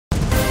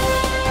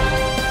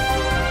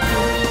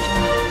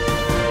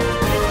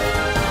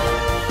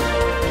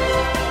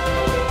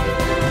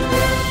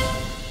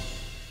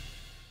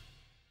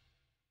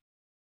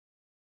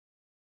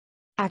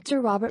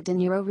Actor Robert De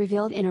Niro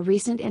revealed in a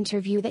recent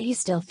interview that he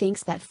still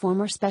thinks that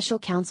former special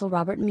counsel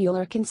Robert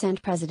Mueller can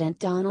send President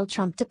Donald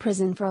Trump to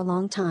prison for a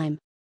long time.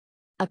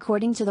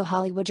 According to The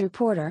Hollywood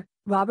Reporter,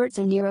 Robert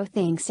De Niro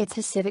thinks it's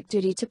his civic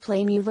duty to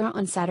play Mueller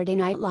on Saturday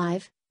Night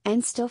Live,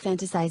 and still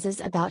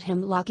fantasizes about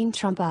him locking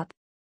Trump up.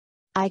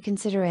 "I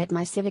consider it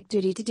my civic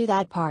duty to do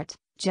that part,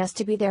 just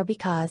to be there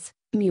because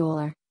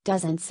Mueller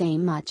doesn't say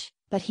much,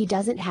 but he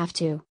doesn't have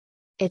to.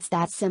 It's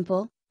that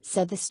simple,"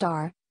 said the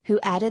star, who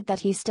added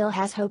that he still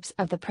has hopes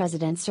of the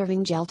president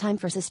serving jail time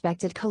for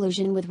suspected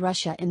collusion with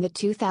Russia in the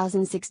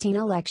 2016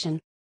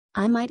 election.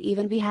 "I might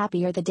even be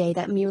happier the day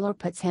that Mueller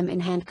puts him in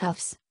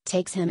handcuffs,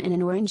 takes him in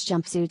an orange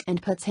jumpsuit and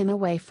puts him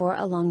away for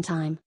a long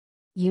time.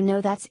 You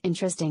know, that's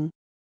interesting.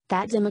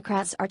 That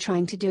Democrats are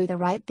trying to do the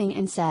right thing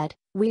and said,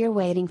 'We're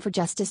waiting for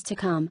justice to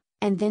come,'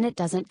 and then it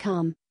doesn't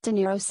come," De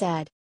Niro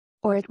said.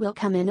 "Or it will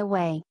come in a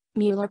way,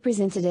 Mueller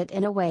presented it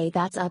in a way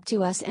that's up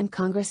to us and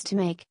Congress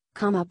to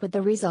come up with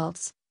the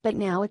results, but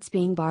now it's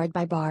being barred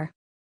by Barr.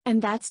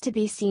 And that's to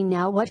be seen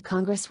now what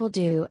Congress will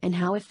do and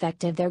how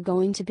effective they're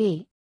going to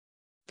be."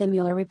 The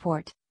Mueller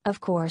report, of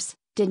course,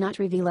 did not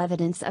reveal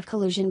evidence of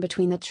collusion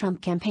between the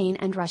Trump campaign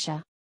and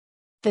Russia.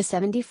 The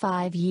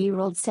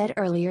 75-year-old said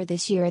earlier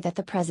this year that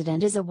the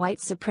president is a white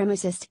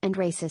supremacist and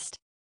racist.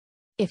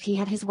 "If he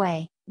had his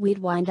way, we'd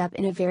wind up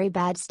in a very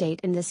bad state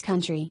in this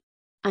country.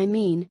 I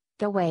mean,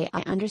 the way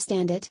I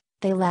understand it,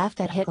 they laughed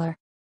at Hitler.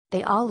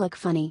 They all look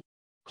funny.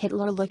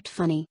 Hitler looked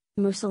funny,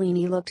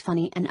 Mussolini looked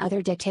funny, and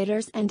other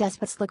dictators and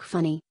despots look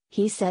funny,"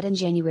 he said in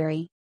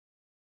January.